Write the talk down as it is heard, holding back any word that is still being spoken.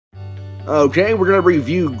Okay, we're going to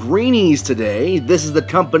review Greenies today. This is the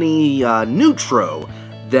company Nutro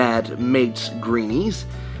that makes Greenies.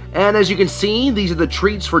 And as you can see, these are the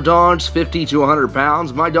treats for dogs 50 to 100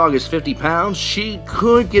 pounds. My dog is 50 pounds. She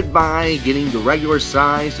could get by getting the regular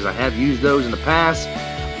size, as I have used those in the past.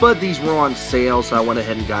 But these were on sale, so I went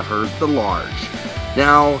ahead and got her the large.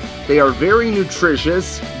 Now, they are very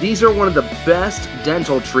nutritious. These are one of the best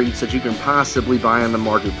dental treats that you can possibly buy on the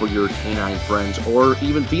market for your canine friends or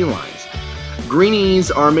even felines. Greenies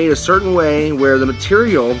are made a certain way where the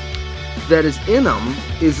material that is in them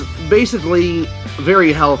is basically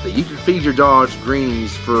very healthy. You can feed your dogs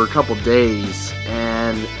Greenies for a couple days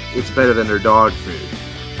and it's better than their dog food.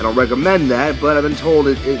 I don't recommend that, but I've been told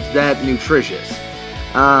it's that nutritious.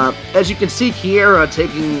 As you can see, Kiara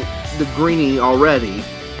taking the Greenie already,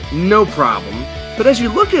 no problem. But as you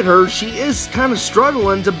look at her, she is kind of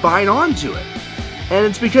struggling to bite onto it. And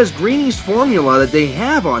it's because Greenie's formula that they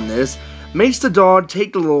have on this makes the dog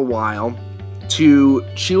take a little while to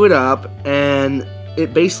chew it up, and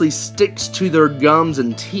it basically sticks to their gums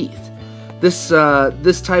and teeth. This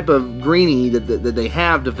type of Greenie that they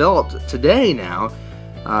have developed today now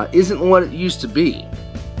isn't what it used to be.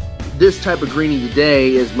 This type of Greenie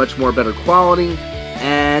today is much more better quality,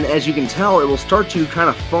 and as you can tell, it will start to kind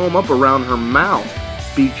of foam up around her mouth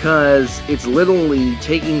because it's literally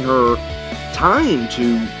taking her time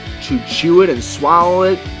to chew it and swallow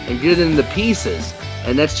it and get it into pieces.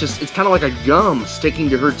 And that's just, it's kind of like a gum sticking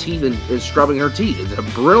to her teeth and scrubbing her teeth. It's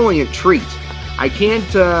a brilliant treat. I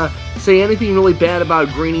can't say anything really bad about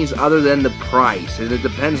Greenies other than the price, and it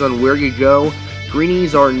depends on where you go.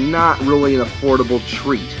 Greenies are not really an affordable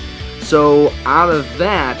treat. So out of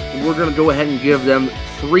that, we're going to go ahead and give them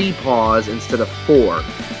 3 paws instead of 4.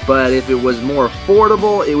 But if it was more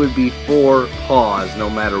affordable, it would be 4 paws no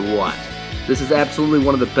matter what. This is absolutely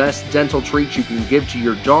one of the best dental treats you can give to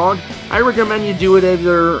your dog. I recommend you do it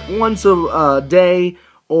either once a day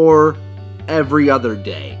or every other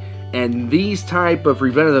day. And these type of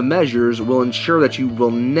preventative measures will ensure that you will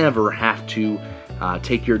never have to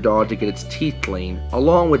take your dog to get its teeth cleaned,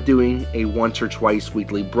 along with doing a once or twice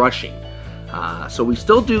weekly brushing. So we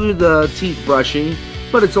still do the teeth brushing,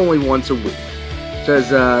 but it's only once a week.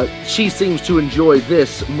 Says she seems to enjoy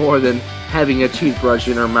this more than having a toothbrush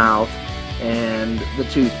in her mouth and the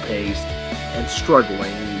toothpaste and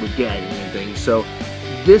struggling with gagging and things. So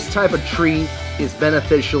this type of treat is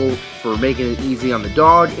beneficial for making it easy on the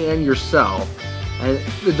dog and yourself, and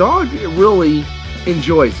the dog really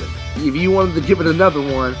enjoys it. If you wanted to give it another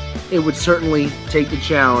one, it would certainly take the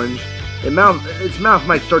challenge. Its mouth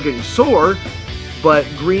might start getting sore, but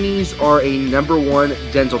Greenies are a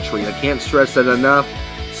 #1 dental treat. I can't stress that enough.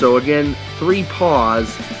 So again, 3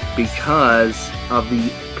 paws because of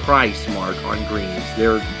the price mark on Greenies.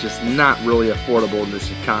 They're just not really affordable in this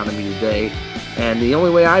economy today, and the only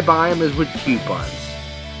way I buy them is with coupons.